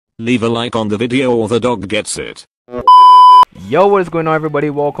Leave a like on the video or the dog gets it. Yo, what is going on, everybody?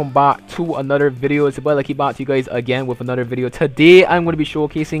 Welcome back to another video. It's your boy Lucky back to you guys again with another video. Today I'm going to be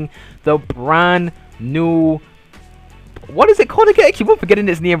showcasing the brand new, what is it called again? I keep on forgetting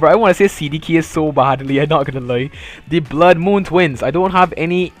this name, bro. I want to say CDK so badly, I'm not gonna lie. The Bloodmoon Twins. I don't have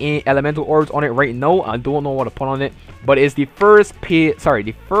any elemental orbs on it right now. I don't know what to put on it, but it's the first free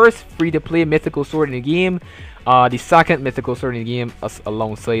to play mythical sword in the game. The second mythical sword in the game,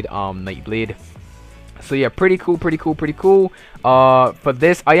 alongside Nightblade. So yeah, pretty cool. For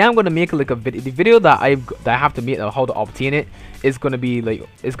this, I am gonna make like a video. The video that I have to make how to obtain it is gonna be like,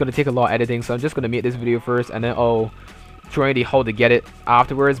 it's gonna take a lot of editing. So I'm just gonna make this video first, and then I'll try the how to get it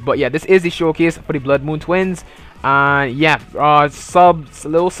afterwards. But yeah, this is the showcase for the Bloodmoon Twins. And yeah,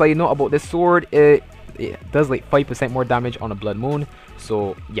 little side note about this sword, it does like 5% more damage on a Blood Moon.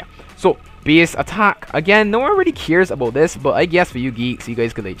 So yeah, so base attack again. No one really cares about this, but I guess for you geeks, you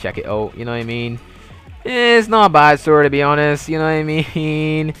guys could like check it out. You know what I mean? It's not a bad sword, to be honest. You know what I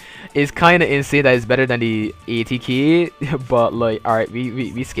mean? It's kind of insane that it's better than the ATK, but like, alright,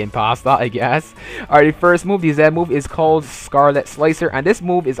 we skim past that, I guess. Alright, the first move, the Z move, is called Scarlet Slicer, and this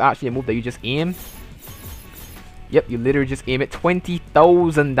move is actually a move that you just aim. Yep, you literally just aim it.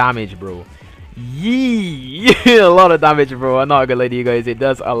 20,000 damage, bro. Yee! A lot of damage, bro. I'm not gonna lie to you guys, it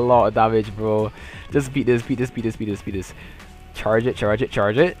does a lot of damage, bro. Just beat this. Charge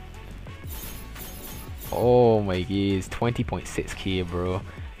it. Oh my god, 20.6k, bro.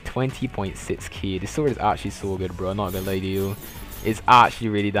 20.6k. This sword is actually so good, bro. I'm not gonna lie to you. It's actually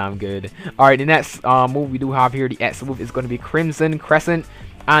really damn good. Alright, the next move we do have here, the X move, is going to be Crimson Crescent.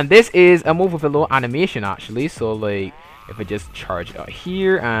 And this is a move with a little animation, actually. So, like, if I just charge out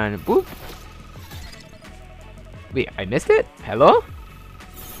here and boop. Wait, I missed it? Hello?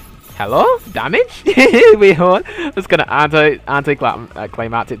 Damage? Wait, hold on. I'm just gonna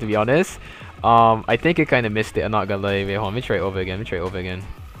anti-climax it, to be honest. I think I kind of missed it. I'm not gonna lie. Wait, hold on. Let me try it over again.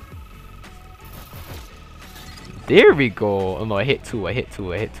 There we go. Oh no, I hit two. I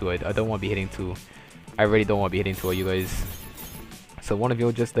don't want to be hitting two. I really don't want to be hitting two of you guys. So one of you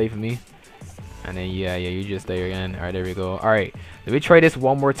will just die for me. And then yeah, you just die again. Alright, there we go. Alright, let me try this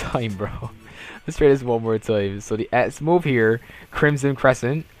one more time, bro. Let's try this one more time. So the X move here, Crimson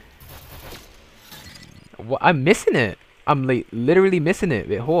Crescent. What? I'm missing it. I'm like literally missing it.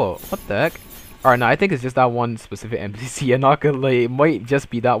 Wait, hold up. What the heck? Alright, no, I think it's just that one specific NPC. I'm not gonna lie, it might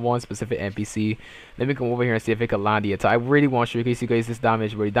just be that one specific NPC. Let me come over here and see if I can land the attack. I really want to showcase you guys this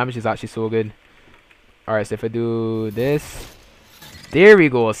damage, but the damage is actually so good. Alright, so if I do this, there we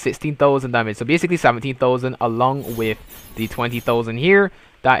go, 16,000 damage. So basically 17,000 along with the 20,000 here.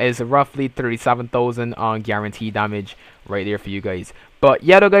 That is roughly 37,000 on guaranteed damage right there for you guys. But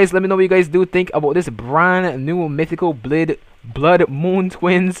yeah, though, guys, let me know what you guys do think about this brand new mythical Bloodmoon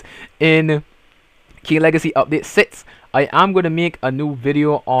Twins in King Lgeacy Update 6. I am going to make a new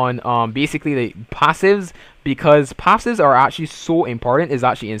video on basically like passives, because passives are actually so important. It's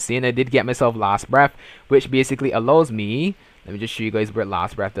actually insane. I did get myself Last Breath, which basically allows me, let me just show you guys what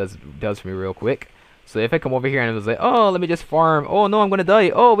Last Breath does for me real quick. So if I come over here and I was like, oh, let me just farm. Oh no, I'm gonna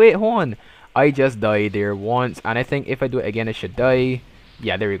die. Oh wait, hold on. I just died there once, and I think if I do it again, I should die.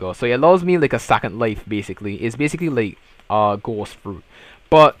 Yeah, there we go. So it allows me like a second life, basically. It's basically like ghost fruit.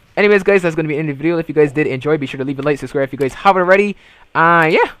 But anyways, guys, that's gonna be the end of the video. If you guys did enjoy, be sure to leave a like, subscribe if you guys haven't already.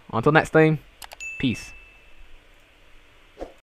 Yeah, until next time, peace.